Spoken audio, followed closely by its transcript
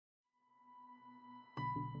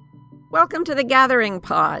Welcome to the Gathering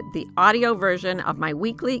Pod, the audio version of my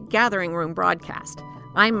weekly Gathering Room broadcast.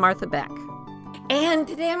 I'm Martha Beck. And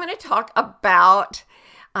today I'm going to talk about,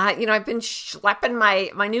 I've been schlepping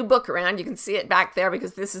my new book around. You can see it back there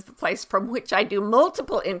because this is the place from which I do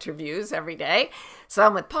multiple interviews every day.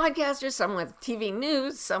 Some with podcasters, some with TV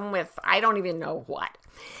news, some with I don't even know what.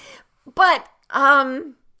 But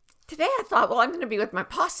today I thought, well, I'm going to be with my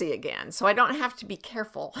posse again, so I don't have to be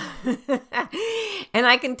careful. And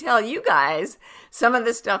I can tell you guys some of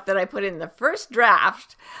the stuff that I put in the first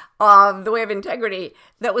draft of The Way of Integrity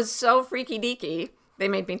that was so freaky deaky, they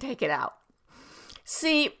made me take it out.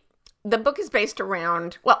 See, the book is based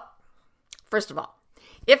around, well, first of all,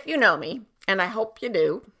 if you know me, and I hope you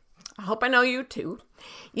do, I hope I know you too,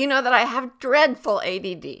 you know that I have dreadful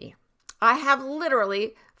ADD. I have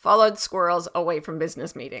literally followed squirrels away from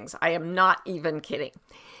business meetings. I am not even kidding.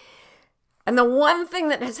 And the one thing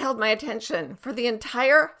that has held my attention for the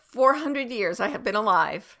entire 400 years I have been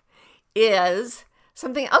alive is a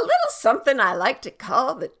little something I like to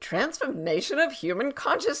call the transformation of human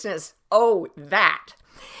consciousness. Oh, that.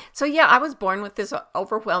 So yeah, I was born with this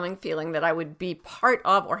overwhelming feeling that I would be part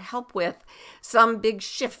of or help with some big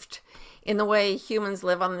shift in the way humans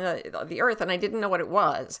live on the earth, and I didn't know what it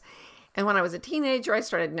was. And when I was a teenager, I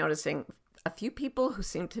started noticing a few people who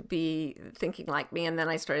seemed to be thinking like me. And then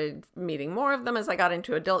I started meeting more of them as I got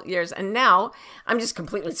into adult years. And now I'm just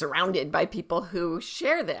completely surrounded by people who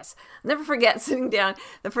share this. I'll never forget sitting down.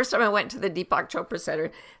 The first time I went to the Deepak Chopra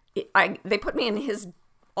Center, they put me in his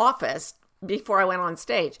office before I went on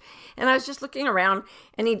stage. And I was just looking around,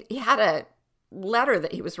 and he had a letter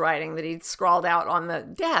that he was writing that he'd scrawled out on the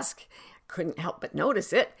desk. Couldn't help but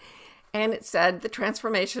notice it. And it said, the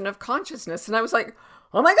transformation of consciousness. And I was like,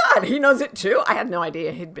 oh my God, he knows it too. I had no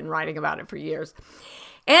idea he'd been writing about it for years.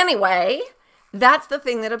 Anyway, that's the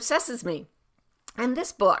thing that obsesses me. And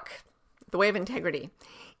this book, The Way of Integrity,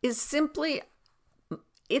 is simply,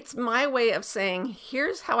 it's my way of saying,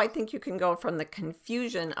 here's how I think you can go from the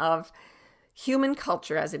confusion of human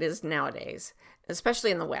culture as it is nowadays,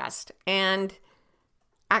 especially in the West, and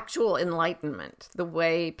actual enlightenment, the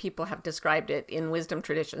way people have described it in wisdom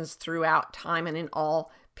traditions throughout time and in all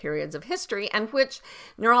periods of history, and which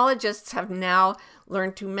neurologists have now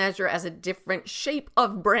learned to measure as a different shape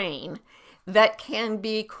of brain that can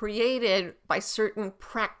be created by certain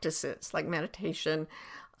practices like meditation,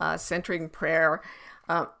 centering prayer,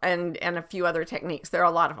 and a few other techniques. There are a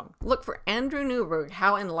lot of them. Look for Andrew Newberg,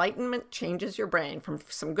 How Enlightenment Changes Your Brain, from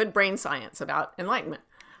some good brain science about enlightenment.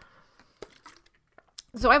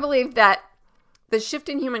 So I believe that the shift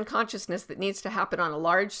in human consciousness that needs to happen on a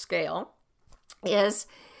large scale is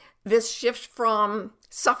this shift from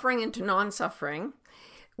suffering into non-suffering,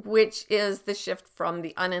 which is the shift from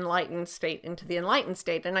the unenlightened state into the enlightened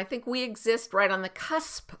state. And I think we exist right on the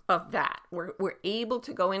cusp of that. We're able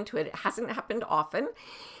to go into it. It hasn't happened often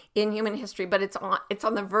in human history, but it's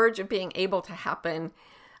on the verge of being able to happen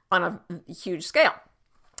on a huge scale.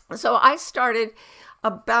 So I started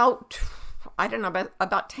about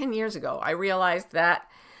 10 years ago. I realized that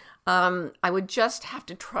I would just have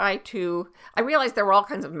to I realized there were all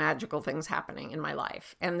kinds of magical things happening in my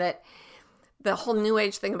life, and that the whole New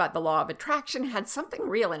Age thing about the law of attraction had something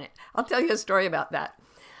real in it. I'll tell you a story about that.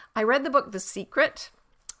 I read the book The Secret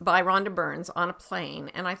by Rhonda Burns on a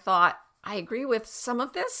plane, and I thought, I agree with some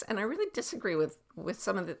of this, and I really disagree with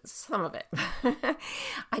some of it.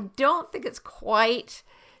 I don't think it's quite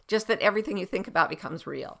just that everything you think about becomes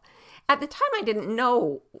real. At the time, I didn't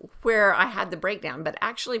know where I had the breakdown, but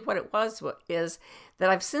actually what it was is that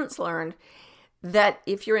I've since learned that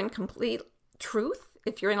if you're in complete truth,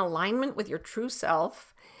 if you're in alignment with your true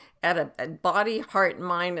self at a body, heart,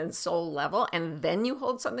 mind, and soul level, and then you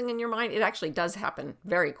hold something in your mind, it actually does happen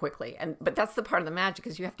very quickly. But that's the part of the magic,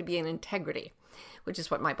 is you have to be in integrity, which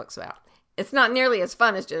is what my book's about. It's not nearly as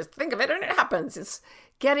fun as just think of it and it happens. It's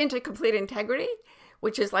get into complete integrity,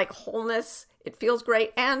 which is like wholeness. It feels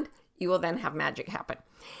great, and you will then have magic happen.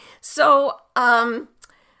 So after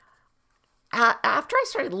I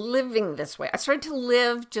started living this way, I started to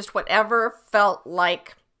live just whatever felt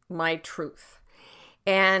like my truth.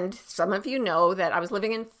 And some of you know that I was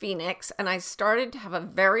living in Phoenix, and I started to have a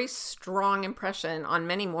very strong impression on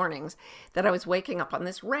many mornings that I was waking up on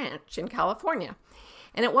this ranch in California.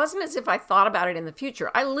 And it wasn't as if I thought about it in the future.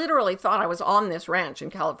 I literally thought I was on this ranch in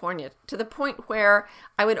California, to the point where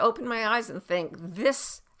I would open my eyes and think,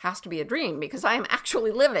 this has to be a dream, because I am actually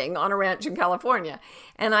living on a ranch in California.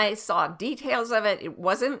 And I saw details of it. It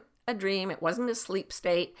wasn't a dream. It wasn't a sleep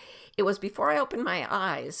state. It was before I opened my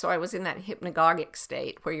eyes. So I was in that hypnagogic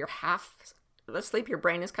state where you're half asleep, your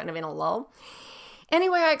brain is kind of in a lull.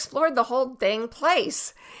 Anyway, I explored the whole dang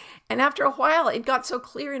place. And after a while, it got so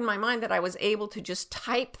clear in my mind that I was able to just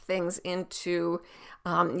type things into,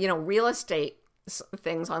 real estate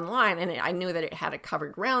things online. And I knew that it had a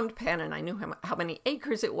covered ground pen, and I knew how many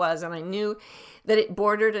acres it was. And I knew that it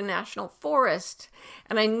bordered a national forest.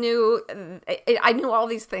 And I knew all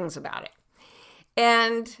these things about it.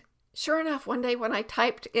 And sure enough, one day when I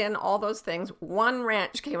typed in all those things, one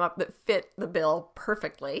ranch came up that fit the bill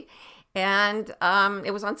perfectly. And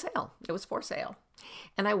it was on sale. It was for sale.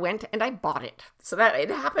 And I went and I bought it. So that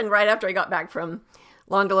it happened right after I got back from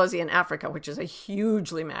Londolozi in Africa, which is a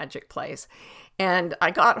hugely magic place. And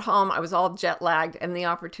I got home, I was all jet lagged, and the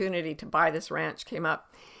opportunity to buy this ranch came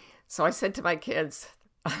up. So I said to my kids,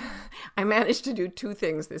 I managed to do 2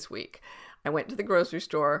 things this week. I went to the grocery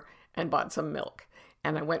store and bought some milk.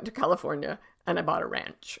 And I went to California and I bought a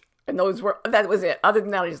ranch. And that was it. Other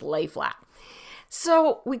than that, I just lay flat.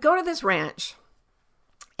 So we go to this ranch,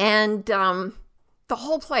 and the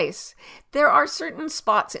whole place, there are certain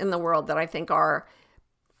spots in the world that I think are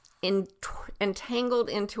entangled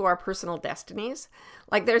into our personal destinies.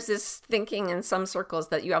 Like there's this thinking in some circles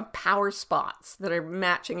that you have power spots that are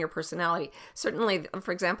matching your personality. Certainly,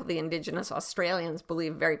 for example, the Indigenous Australians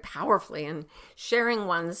believe very powerfully in sharing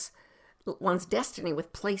one's destiny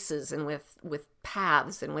with places and with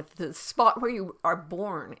paths and with the spot where you are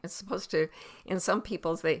born. It's supposed to, in some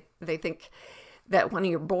peoples, they think that when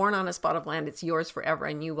you're born on a spot of land, it's yours forever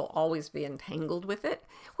and you will always be entangled with it,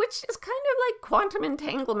 which is kind of like quantum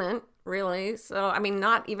entanglement, really. So, I mean,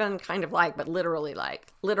 not even kind of like, but literally,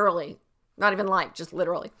 not even like, just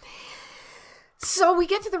literally. So we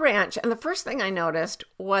get to the ranch, and the first thing I noticed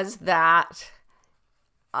was that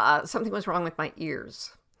something was wrong with my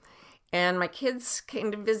ears. And my kids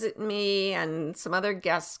came to visit me, and some other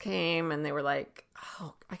guests came, and they were like,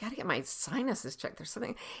 oh, I got to get my sinuses checked. There's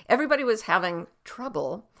something. Everybody was having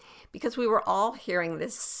trouble because we were all hearing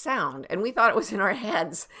this sound, and we thought it was in our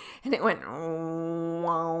heads. And it went,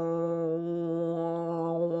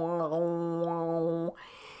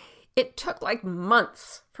 it took like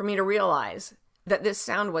months for me to realize that this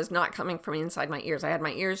sound was not coming from inside my ears. I had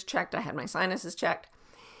my ears checked. I had my sinuses checked.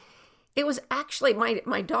 It was actually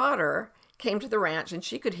my daughter came to the ranch and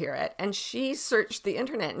she could hear it, and she searched the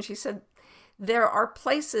internet and she said there are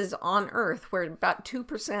places on Earth where about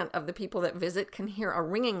 2% of the people that visit can hear a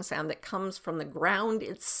ringing sound that comes from the ground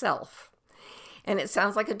itself. And it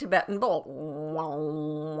sounds like a Tibetan bowl.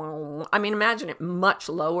 I mean, imagine it much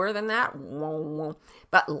lower than that,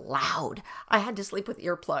 but loud. I had to sleep with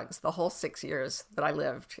earplugs the whole 6 years that I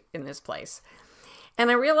lived in this place. And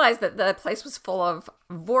I realized that the place was full of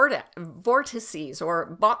vortices or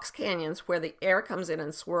box canyons where the air comes in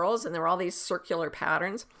and swirls, and there were all these circular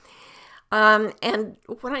patterns. And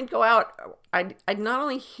when I'd go out, I'd not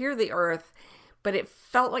only hear the earth, but it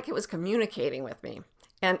felt like it was communicating with me.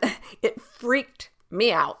 And it freaked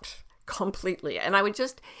me out completely. And I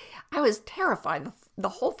was terrified. The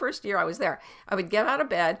whole first year I was there, I would get out of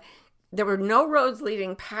bed. There were no roads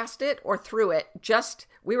leading past it or through it.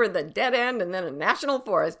 We were the dead end and then a national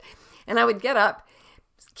forest. And I would get up,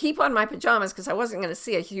 keep on my pajamas because I wasn't going to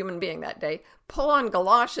see a human being that day, pull on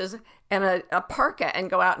galoshes and a parka and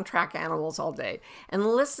go out and track animals all day and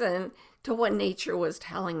listen to what nature was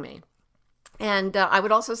telling me. And I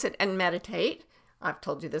would also sit and meditate. I've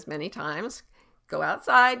told you this many times. Go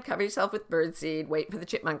outside, cover yourself with birdseed, wait for the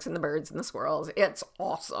chipmunks and the birds and the squirrels. It's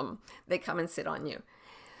awesome. They come and sit on you.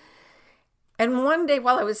 And one day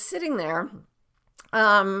while I was sitting there,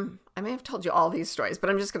 I may have told you all these stories, but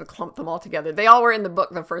I'm just going to clump them all together. They all were in the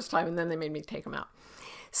book the first time, and then they made me take them out.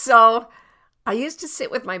 So I used to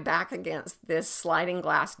sit with my back against this sliding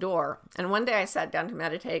glass door. And one day I sat down to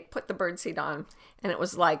meditate, put the birdseed on, and it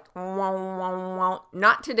was like,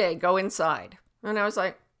 not today, go inside. And I was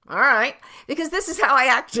like, all right, because this is how I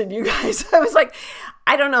acted, you guys. I was like,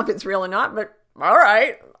 I don't know if it's real or not, but all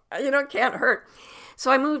right, it can't hurt. So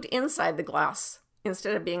I moved inside the glass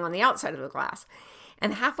instead of being on the outside of the glass.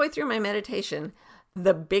 And halfway through my meditation,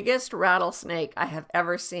 the biggest rattlesnake I have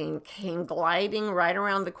ever seen came gliding right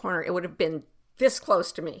around the corner. It would have been this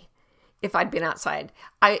close to me if I'd been outside.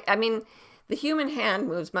 I mean, the human hand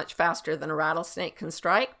moves much faster than a rattlesnake can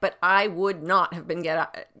strike, but I would not have been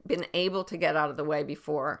able to get out of the way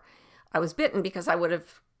before I was bitten because I would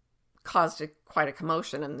have caused quite a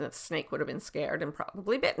commotion and the snake would have been scared and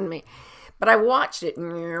probably bitten me. But I watched it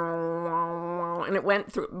and it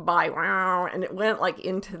went by and it went like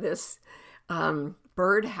into this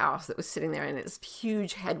birdhouse that was sitting there, and its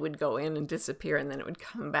huge head would go in and disappear and then it would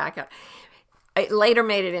come back out. I later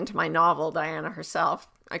made it into my novel, Diana herself.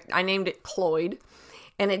 I named it Cloyd,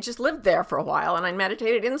 and it just lived there for a while, and I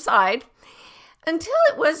meditated inside until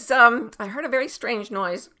it was, I heard a very strange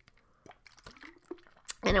noise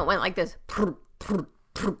And it went like this. I was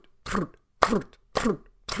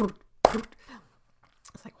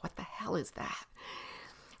like, what the hell is that?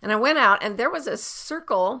 And I went out, and there was a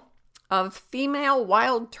circle of female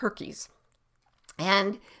wild turkeys.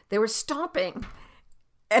 And they were stomping,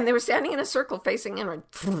 and they were standing in a circle facing inward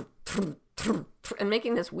and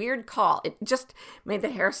making this weird call. It just made the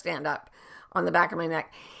hair stand up on the back of my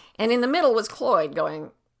neck. And in the middle was Cloyd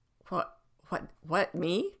going, what,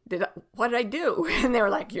 me? What did I do? And they were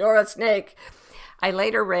like, you're a snake. I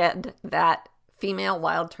later read that female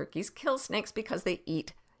wild turkeys kill snakes because they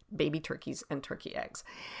eat baby turkeys and turkey eggs.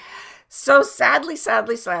 So sadly,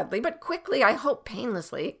 but quickly, I hope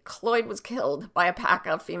painlessly, Cloyd was killed by a pack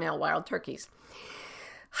of female wild turkeys.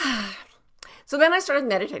 So then I started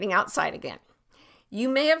meditating outside again. You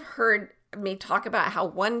may have heard me talk about how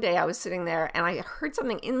one day I was sitting there and I heard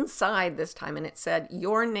something inside this time, and it said,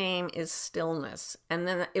 your name is stillness. And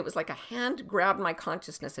then it was like a hand grabbed my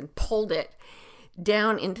consciousness and pulled it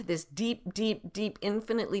down into this deep,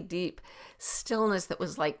 infinitely deep stillness that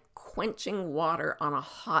was like quenching water on a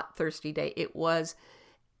hot, thirsty day. It was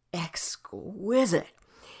exquisite.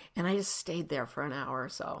 And I just stayed there for an hour or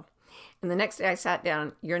so. And the next day I sat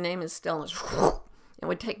down, your name is stillness. It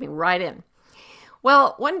would take me right in.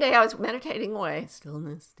 Well, one day I was meditating away.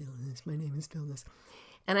 Stillness, my name is stillness.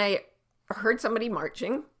 And I heard somebody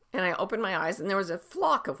marching, and I opened my eyes, and there was a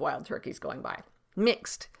flock of wild turkeys going by.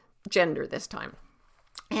 Mixed gender this time.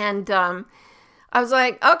 And I was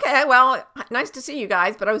like, okay, well, nice to see you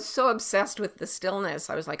guys. But I was so obsessed with the stillness.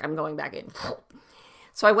 I was like, I'm going back in.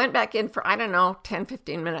 So I went back in for, 10,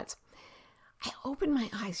 15 minutes. I opened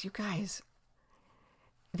my eyes, you guys.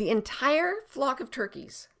 The entire flock of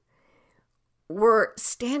turkeys were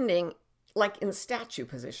standing like in statue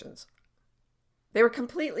positions. They were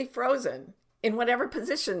completely frozen in whatever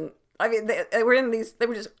position. I mean, they were in these, they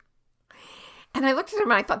were just, and I looked at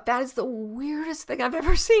them and I thought, that is the weirdest thing I've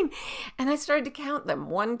ever seen. And I started to count them.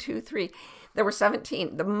 1, 2, 3. There were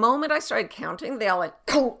 17. The moment I started counting, they all went,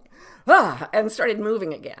 and started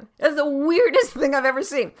moving again. It was the weirdest thing I've ever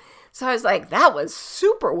seen. So I was like, that was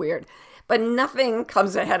super weird. But nothing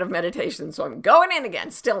comes ahead of meditation. So I'm going in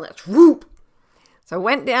again. Stillness. Whoop. So I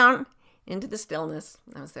went down into the stillness.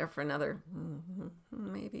 I was there for another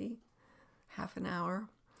maybe half an hour.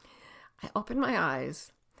 I opened my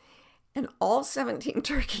eyes, and all 17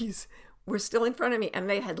 turkeys were still in front of me, and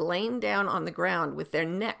they had lain down on the ground with their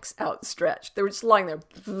necks outstretched. They were just lying there.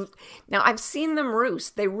 Now, I've seen them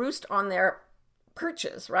roost. They roost on their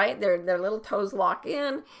perches, right? Their little toes lock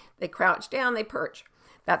in. They crouch down. They perch.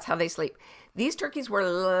 That's how they sleep. These turkeys were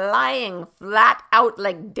lying flat out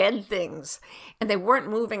like dead things, and they weren't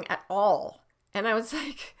moving at all. And I was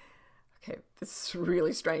like, okay, this is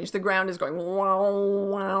really strange. The ground is going, wow,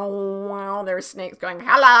 wow, wow. There are snakes going,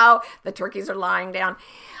 hello. The turkeys are lying down.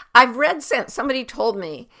 I've read since, somebody told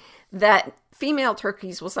me that female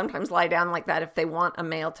turkeys will sometimes lie down like that if they want a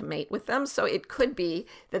male to mate with them. So it could be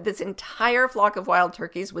that this entire flock of wild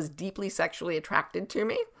turkeys was deeply sexually attracted to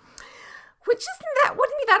me. Which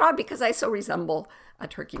wouldn't be that odd because I so resemble a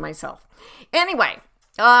turkey myself. Anyway,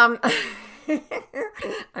 I'm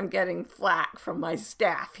getting flack from my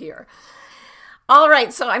staff here. All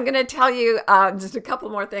right, so I'm going to tell you just a couple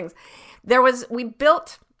more things. We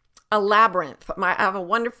built a labyrinth. I have a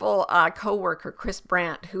wonderful coworker, Chris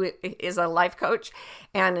Brandt, who is a life coach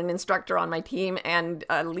and an instructor on my team and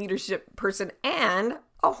a leadership person and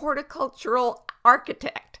a horticultural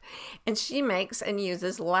architect. And she makes and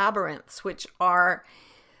uses labyrinths, which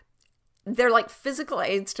they're like physical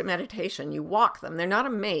aids to meditation. You walk them. They're not a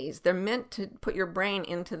maze. They're meant to put your brain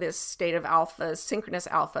into this state of alpha, synchronous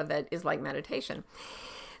alpha that is like meditation.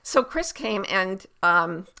 So Chris came and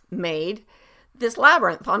made this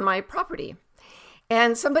labyrinth on my property.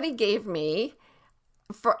 And somebody gave me,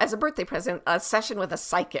 as a birthday present, a session with a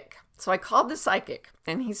psychic. So I called the psychic,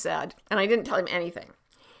 and he said, and I didn't tell him anything.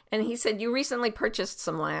 And he said, you recently purchased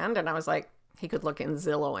some land. And I was like, he could look in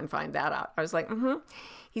Zillow and find that out. I was like,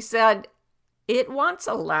 He said, it wants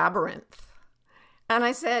a labyrinth. And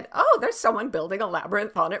I said, oh, there's someone building a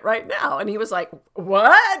labyrinth on it right now. And he was like,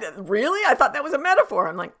 what? Really? I thought that was a metaphor.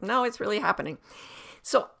 I'm like, no, it's really happening.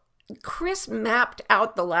 So Chris mapped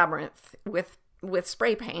out the labyrinth with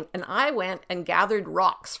spray paint. And I went and gathered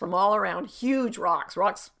rocks from all around, huge rocks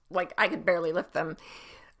like I could barely lift them.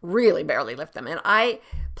 Really barely lift them. And I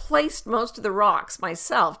placed most of the rocks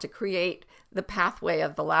myself to create the pathway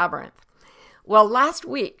of the labyrinth. Well, last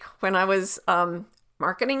week when I was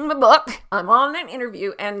marketing my book, I'm on an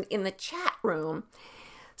interview, and in the chat room,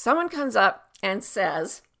 someone comes up and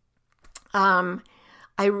says, I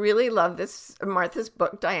really love this Martha's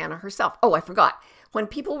book, Diana herself. Oh, I forgot. When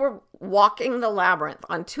people were walking the labyrinth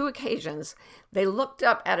on 2 occasions, they looked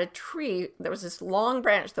up at a tree. There was this long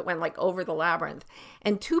branch that went like over the labyrinth.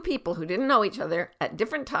 And 2 people who didn't know each other at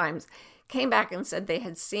different times came back and said they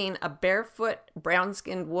had seen a barefoot,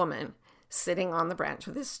 brown-skinned woman sitting on the branch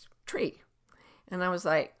of this tree. And I was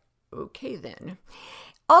like, okay then.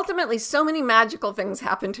 Ultimately, so many magical things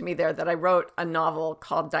happened to me there that I wrote a novel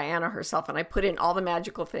called Diana Herself, and I put in all the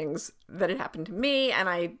magical things that had happened to me, and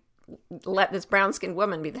I let this brown-skinned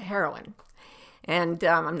woman be the heroine. And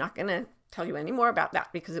I'm not going to tell you any more about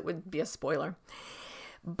that because it would be a spoiler.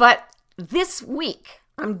 But this week,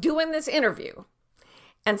 I'm doing this interview,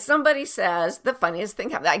 and somebody says, the funniest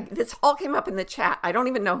thing happened. This all came up in the chat. I don't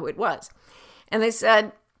even know who it was. And they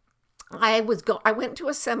said, I went to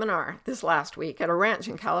a seminar this last week at a ranch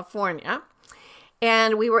in California,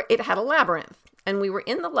 and it had a labyrinth, and we were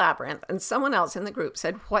in the labyrinth, and someone else in the group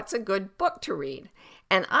said, what's a good book to read?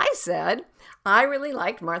 And I said, I really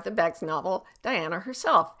liked Martha Beck's novel, Diana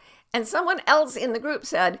Herself. And someone else in the group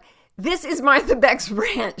said, this is Martha Beck's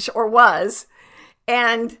ranch, or was,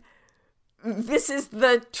 and this is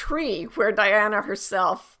the tree where Diana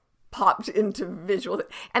herself popped into visual.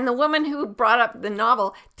 And the woman who brought up the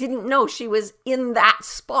novel didn't know she was in that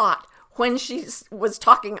spot when she was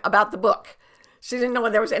talking about the book. She didn't know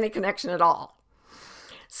there was any connection at all.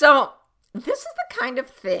 So this is the kind of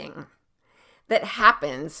thing that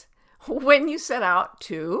happens when you set out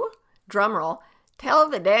to, drumroll, tell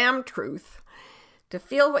the damn truth, to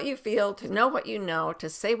feel what you feel, to know what you know, to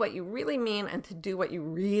say what you really mean, and to do what you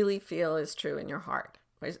really feel is true in your heart.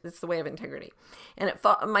 It's the way of integrity. And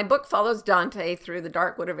my book follows Dante through the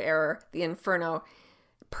dark wood of error, the inferno,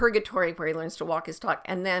 purgatory, where he learns to walk his talk,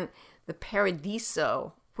 and then the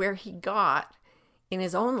paradiso, where he got in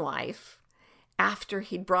his own life after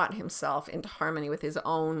he'd brought himself into harmony with his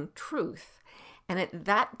own truth. And at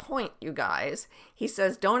that point, you guys, he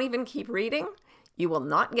says, don't even keep reading. You will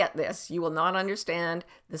not get this. You will not understand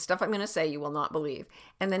the stuff I'm going to say. You will not believe.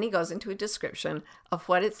 And then he goes into a description of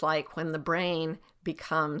what it's like when the brain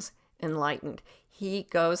becomes enlightened. He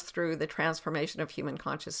goes through the transformation of human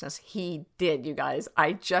consciousness. He did, you guys.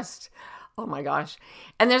 Oh my gosh.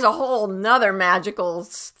 And there's a whole nother magical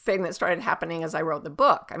thing that started happening as I wrote the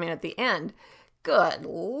book. I mean, at the end, good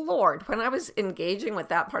Lord, when I was engaging with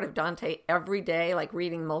that part of Dante every day, like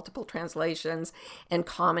reading multiple translations and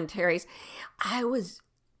commentaries, I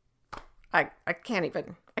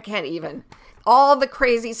can't even. All the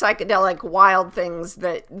crazy psychedelic wild things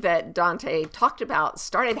that Dante talked about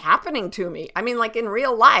started happening to me. I mean, like in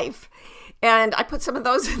real life. And I put some of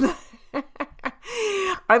those in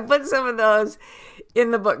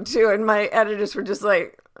the book too. And my editors were just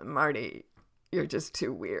like, Marty, you're just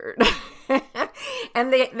too weird.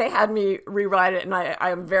 And they had me rewrite it, and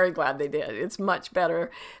I am very glad they did. It's much better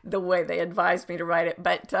the way they advised me to write it.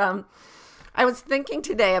 But I was thinking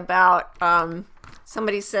today about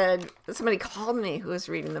somebody called me who was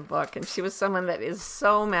reading the book, and she was someone that is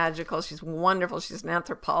so magical. She's wonderful. She's an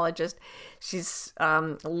anthropologist. She's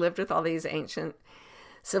lived with all these ancient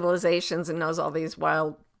civilizations and knows all these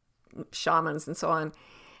wild shamans and so on.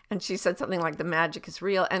 And she said something like, the magic is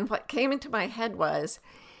real. And what came into my head was,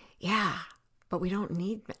 yeah, but we don't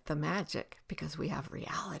need the magic because we have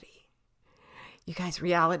reality. You guys,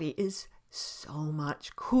 reality is so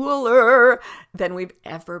much cooler than we've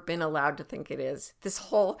ever been allowed to think it is.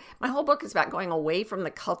 My whole book is about going away from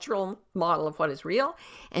the cultural model of what is real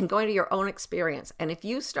and going to your own experience. And if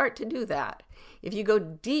you start to do that, if you go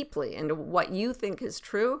deeply into what you think is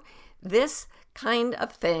true, this kind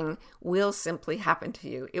of thing will simply happen to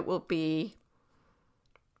you. It will be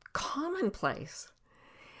commonplace.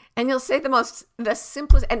 And you'll say the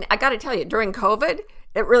simplest, and I got to tell you, during COVID,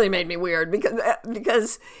 it really made me weird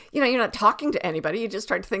because you're not talking to anybody. You just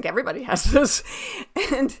start to think everybody has this.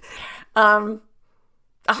 And, oh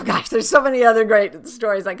gosh, there's so many other great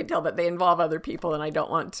stories I could tell, but they involve other people, and I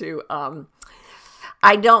don't want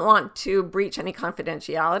to breach any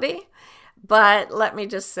confidentiality. But let me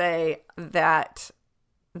just say that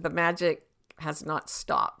the magic has not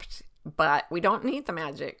stopped. But we don't need the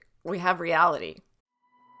magic. We have reality.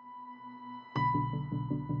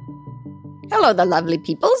 Hello, the lovely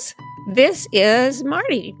peoples. This is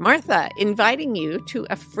Martha, inviting you to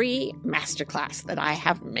a free masterclass that I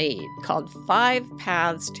have made called 5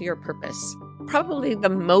 Paths to Your Purpose. Probably the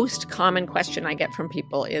most common question I get from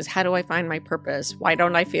people is, how do I find my purpose? Why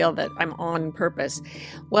don't I feel that I'm on purpose?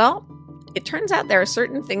 Well, it turns out there are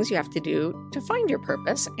certain things you have to do to find your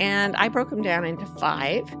purpose, and I broke them down into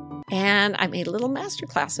 5, and I made a little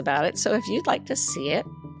masterclass about it. So if you'd like to see it,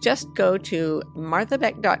 just go to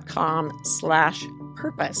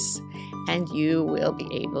marthabeck.com/purpose, and you will be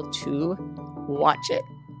able to watch it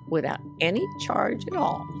without any charge at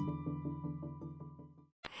all.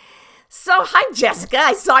 So, hi Jessica,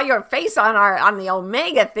 I saw your face on the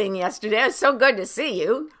Omega thing yesterday. It was so good to see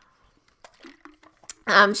you.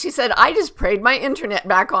 She said, I just prayed my internet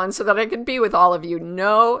back on so that I could be with all of you.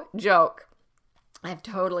 No joke. I've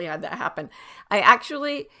totally had that happen. I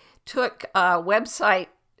actually took a website.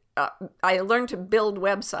 I learned to build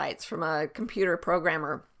websites from a computer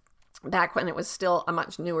programmer back when it was still a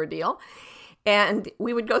much newer deal. And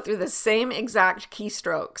we would go through the same exact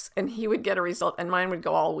keystrokes and he would get a result and mine would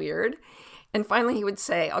go all weird. And finally he would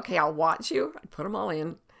say, okay, I'll watch you. I'd put them all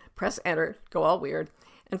in, press enter, go all weird.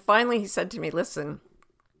 And finally he said to me, listen,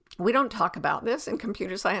 we don't talk about this in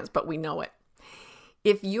computer science, but we know it.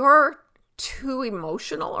 If you're too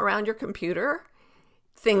emotional around your computer,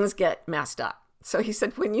 things get messed up. So he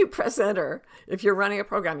said, when you press enter, if you're running a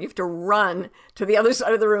program, you have to run to the other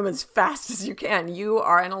side of the room as fast as you can. You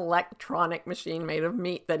are an electronic machine made of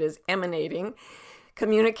meat that is emanating,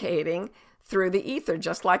 communicating through the ether,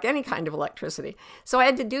 just like any kind of electricity. So I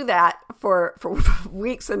had to do that for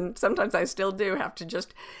weeks, and sometimes I still do have to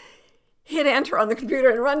just hit enter on the computer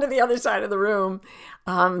and run to the other side of the room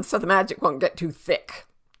so the magic won't get too thick.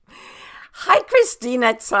 Hi,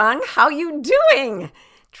 Christina Tsang. How you doing?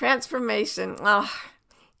 Transformation. Oh,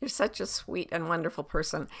 you're such a sweet and wonderful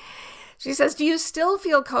person. She says, do you still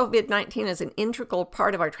feel COVID-19 is an integral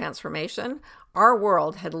part of our transformation? Our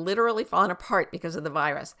world had literally fallen apart because of the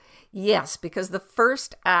virus. Yes, because the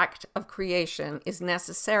first act of creation is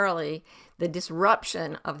necessarily the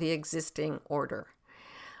disruption of the existing order.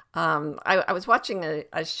 I was watching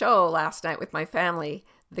a show last night with my family,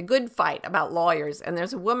 The Good Fight, about lawyers. And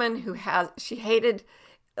there's a woman who she hated,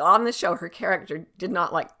 on the show, her character did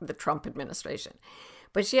not like the Trump administration.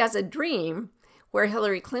 But she has a dream where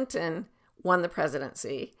Hillary Clinton won the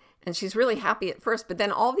presidency. And she's really happy at first, but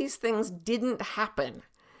then all these things didn't happen.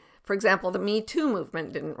 For example, the Me Too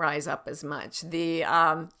movement didn't rise up as much.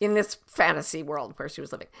 In this fantasy world where she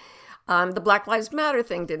was living. The Black Lives Matter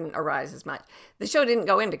thing didn't arise as much. The show didn't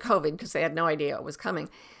go into COVID because they had no idea it was coming.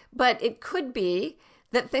 But it could be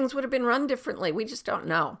that things would have been run differently. We just don't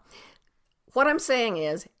know. What I'm saying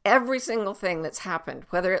is every single thing that's happened,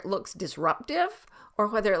 whether it looks disruptive or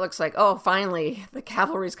whether it looks like, oh, finally, the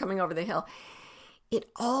cavalry's coming over the hill, it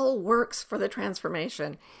all works for the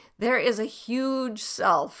transformation. There is a huge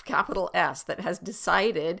self, capital S, that has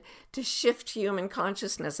decided to shift human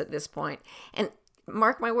consciousness at this point. And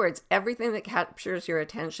mark my words, everything that captures your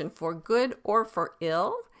attention for good or for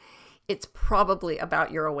ill, it's probably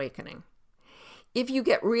about your awakening. If you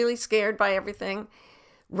get really scared by everything,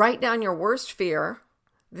 write down your worst fear.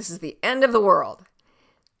 This is the end of the world.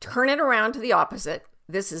 Turn it around to the opposite.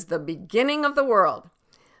 This is the beginning of the world.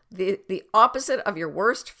 The opposite of your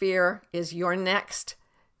worst fear is your next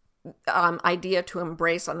idea to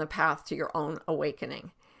embrace on the path to your own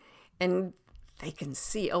awakening. And they can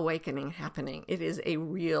see awakening happening. It is a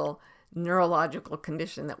real neurological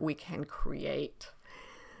condition that we can create.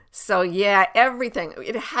 So yeah, everything,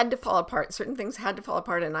 it had to fall apart. Certain things had to fall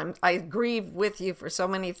apart. And I grieve with you for so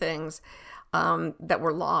many things that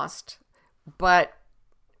were lost. But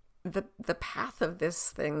the path of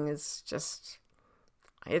this thing is just,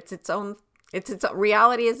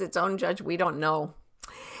 reality is its own judge. We don't know.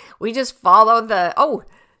 We just follow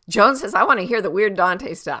Joan says, I want to hear the weird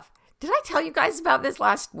Dante stuff. Did I tell you guys about this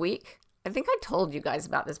last week? I think I told you guys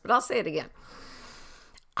about this, but I'll say it again.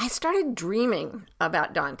 I started dreaming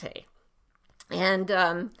about Dante.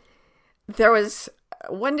 And there was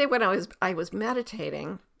one day when I was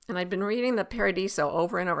meditating, and I'd been reading the Paradiso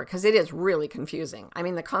over and over, because it is really confusing. I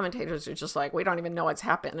mean, the commentators are just like, we don't even know what's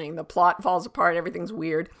happening. The plot falls apart. Everything's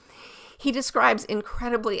weird. He describes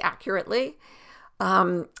incredibly accurately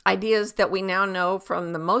ideas that we now know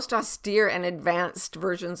from the most austere and advanced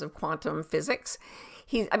versions of quantum physics.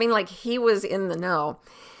 He was in the know.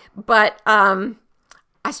 But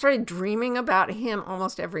I started dreaming about him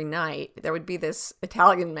almost every night. There would be this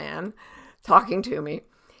Italian man talking to me.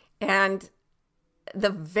 And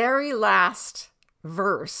the very last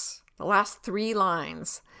verse, the last 3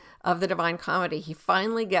 lines of the Divine Comedy, he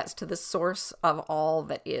finally gets to the source of all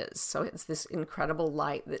that is. So it's this incredible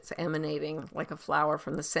light that's emanating like a flower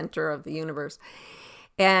from the center of the universe.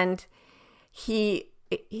 And he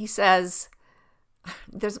says,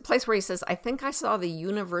 there's a place where he says, I think I saw the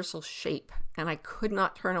universal shape and I could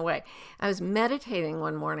not turn away. I was meditating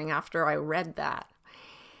one morning after I read that.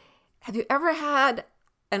 Have you ever had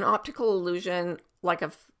an optical illusion like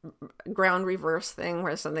a ground reverse thing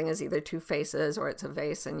where something is either 2 faces or it's a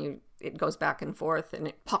vase and it goes back and forth and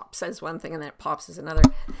it pops as one thing and then it pops as another?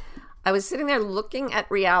 I was sitting there looking at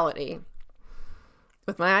reality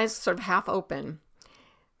with my eyes sort of half open.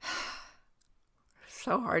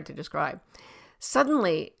 So hard to describe.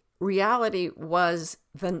 Suddenly, reality was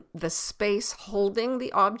the space holding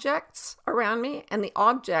the objects around me, and the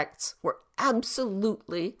objects were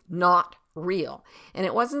absolutely not real. And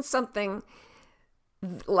it wasn't something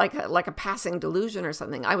like a passing delusion or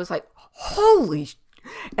something. I was like, holy,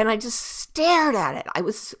 and I just stared at it.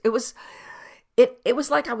 It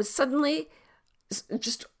was like I was suddenly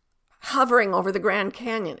just hovering over the Grand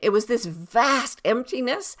Canyon. It was this vast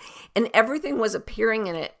emptiness, and everything was appearing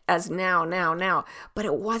in it as now. But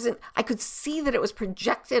it wasn't. I could see that it was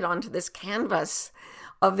projected onto this canvas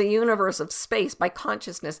of the universe of space by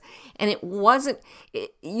consciousness. And it wasn't,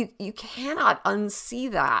 you cannot unsee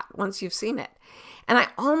that once you've seen it. And I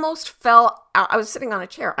almost fell out. I was sitting on a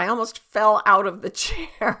chair. I almost fell out of the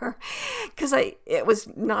chair because it was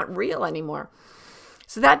not real anymore.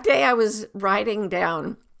 So that day I was writing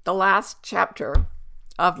down the last chapter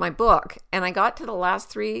of my book, and I got to the last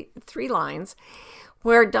three lines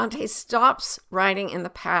where Dante stops writing in the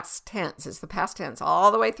past tense. It's the past tense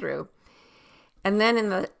all the way through. And then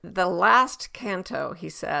in the last canto, he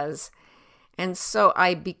says, and so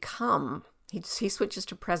I become, he switches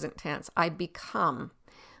to present tense, I become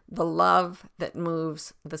the love that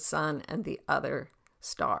moves the sun and the other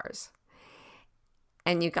stars.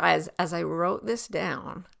 And you guys, as I wrote this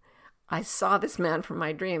down, I saw this man from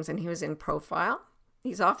my dreams, and he was in profile.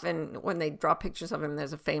 He's often, when they draw pictures of him,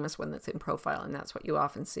 there's a famous one that's in profile, and that's what you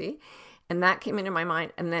often see. And that came into my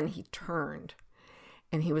mind, and then he turned,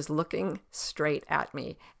 and he was looking straight at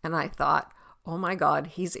me. And I thought, oh my God,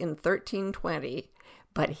 he's in 1320,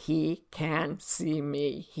 but he can see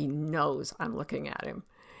me. He knows I'm looking at him.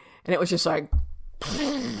 And it was just like,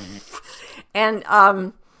 and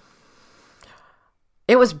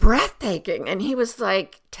it was breathtaking. And he was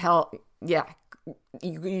like,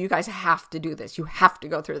 you guys have to do this. You have to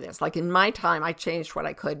go through this. Like in my time, I changed what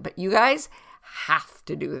I could, but you guys have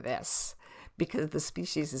to do this because the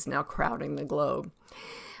species is now crowding the globe.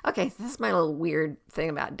 Okay, so this is my little weird thing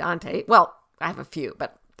about Dante. Well, I have a few,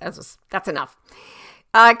 but that's enough.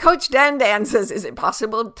 Coach Dan says, is it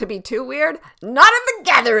possible to be too weird? Not in the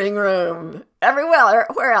gathering room. Everywhere,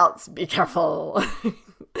 where else? Be careful.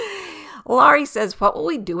 Laurie says, what will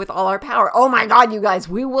we do with all our power? Oh my God, you guys,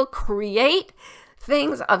 we will create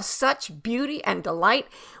things of such beauty and delight.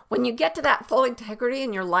 When you get to that full integrity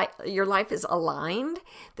and your life is aligned,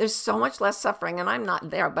 there's so much less suffering. And I'm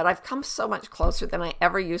not there, but I've come so much closer than I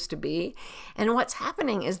ever used to be. And what's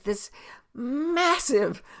happening is this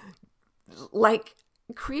massive,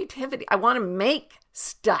 creativity. I want to make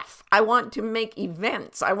stuff. I want to make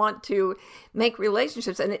events. I want to make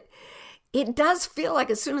relationships. And it does feel like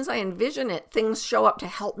as soon as I envision it, things show up to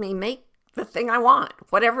help me make the thing I want,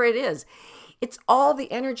 whatever it is. It's all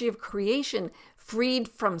the energy of creation freed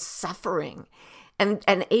from suffering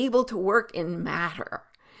and able to work in matter.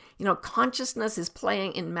 You know, consciousness is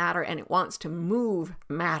playing in matter and it wants to move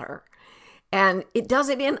matter. And it does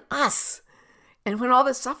it in us. And when all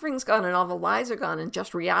the suffering's gone and all the lies are gone and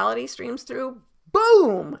just reality streams through,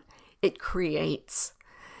 boom, it creates.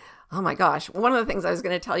 Oh my gosh. One of the things I was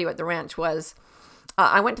going to tell you at the ranch was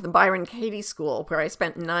I went to the Byron Katie School where I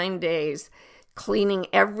spent 9 days cleaning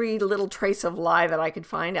every little trace of lie that I could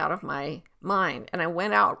find out of my mind. And I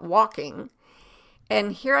went out walking.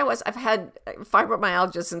 And here I was. I've had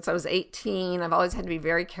fibromyalgia since I was 18. I've always had to be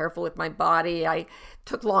very careful with my body. I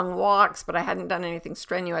took long walks, but I hadn't done anything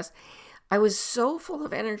strenuous. I was so full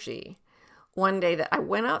of energy one day that I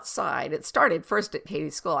went outside. It started first at Katie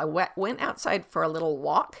School. I went outside for a little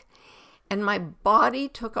walk, and my body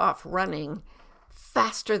took off running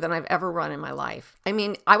faster than I've ever run in my life. I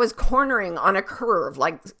mean, I was cornering on a curve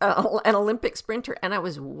like an Olympic sprinter, and I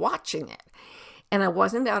was watching it, and I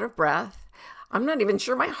wasn't out of breath. I'm not even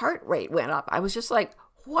sure my heart rate went up. I was just like,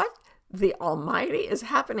 what the almighty is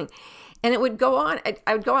happening? And it would go on.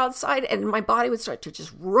 I would go outside, and my body would start to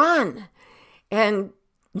just run and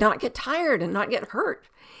not get tired and not get hurt.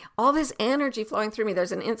 All this energy flowing through me.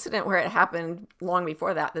 There's an incident where it happened long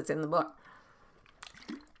before that's in the book.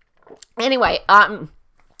 Anyway,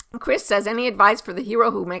 Chris says, any advice for the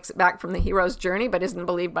hero who makes it back from the hero's journey but isn't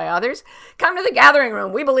believed by others? Come to the gathering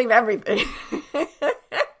room. We believe everything.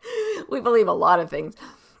 We believe a lot of things.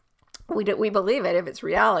 We believe it if it's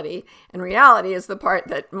reality. And reality is the part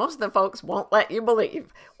that most of the folks won't let you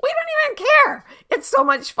believe. We don't even care. It's so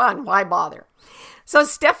much fun. Why bother? So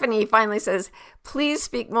Stephanie finally says, please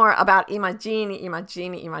speak more about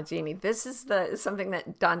Immagini. This is something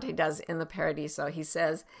that Dante does in the Paradiso. He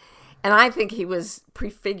says, and I think he was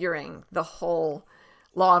prefiguring the whole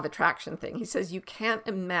law of attraction thing. He says, you can't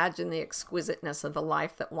imagine the exquisiteness of the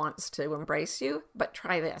life that wants to embrace you, but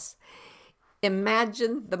try this.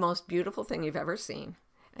 Imagine the most beautiful thing you've ever seen.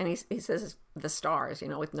 And he says the stars,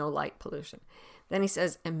 with no light pollution. Then he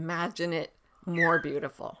says, imagine it more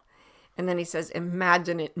beautiful. And then he says,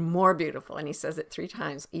 imagine it more beautiful. And he says it 3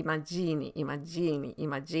 times. Immagini, immagini,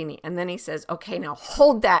 immagini. And then he says, okay, now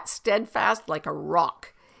hold that steadfast like a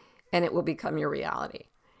rock, and it will become your reality.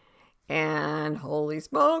 And holy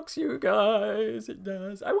smokes, you guys, it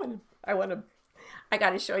does. I got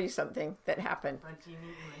to show you something that happened.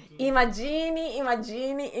 Immagini,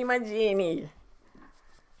 immagini, immagini.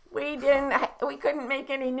 We couldn't make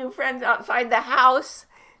any new friends outside the house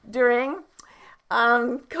during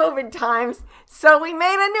COVID times. So we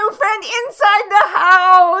made a new friend inside the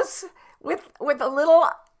house with a little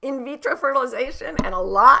in vitro fertilization and a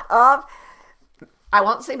lot of, I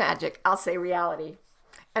won't say magic, I'll say reality.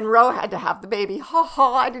 And Ro had to have the baby.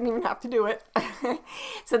 I didn't even have to do it.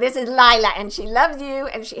 So this is Lila, and she loves you,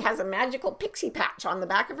 and she has a magical pixie patch on the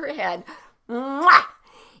back of her head. Mwah!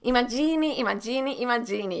 Immagini, immagini,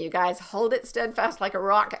 immagini. You guys, hold it steadfast like a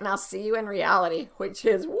rock, and I'll see you in reality, which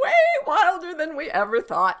is way wilder than we ever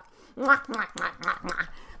thought. Mwah, mwah, mwah, mwah, mwah.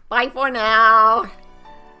 Bye for now.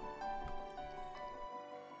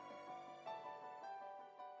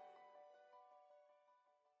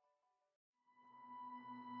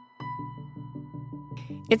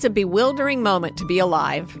 It's a bewildering moment to be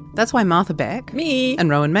alive. That's why Martha Beck, me, and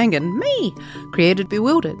Rowan Mangan, me, created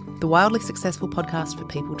Bewildered, the wildly successful podcast for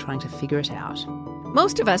people trying to figure it out.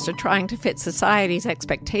 Most of us are trying to fit society's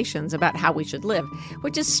expectations about how we should live,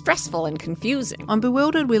 which is stressful and confusing. On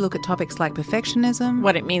Bewildered, we look at topics like perfectionism,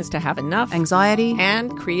 what it means to have enough, anxiety,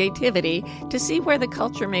 and creativity to see where the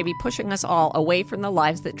culture may be pushing us all away from the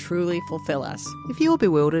lives that truly fulfill us. If you're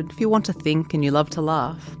bewildered, if you want to think and you love to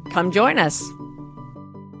laugh, come join us.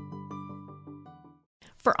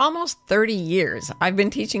 For almost 30 years, I've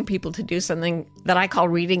been teaching people to do something that I call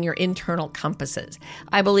reading your internal compasses.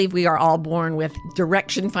 I believe we are all born with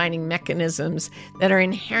direction-finding mechanisms that are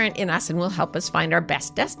inherent in us and will help us find our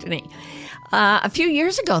best destiny. A few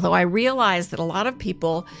years ago, though, I realized that a lot of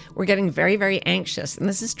people were getting very, very anxious. And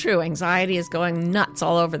this is true. Anxiety is going nuts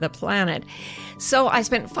all over the planet. So I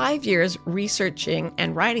spent 5 years researching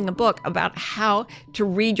and writing a book about how to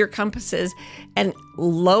read your compasses and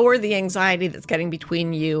lower the anxiety that's getting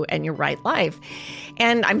between you and your right life.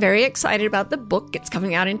 And I'm very excited about the book. It's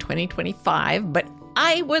coming out in 2025, but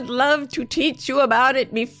I would love to teach you about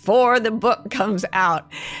it before the book comes out.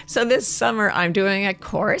 So this summer, I'm doing a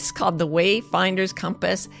course called The Wayfinder's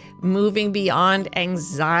Compass, Moving Beyond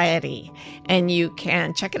Anxiety. And you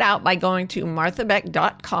can check it out by going to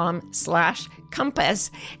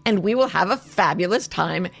marthabeck.com/compass, and we will have a fabulous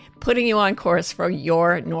time putting you on course for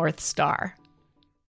your North Star.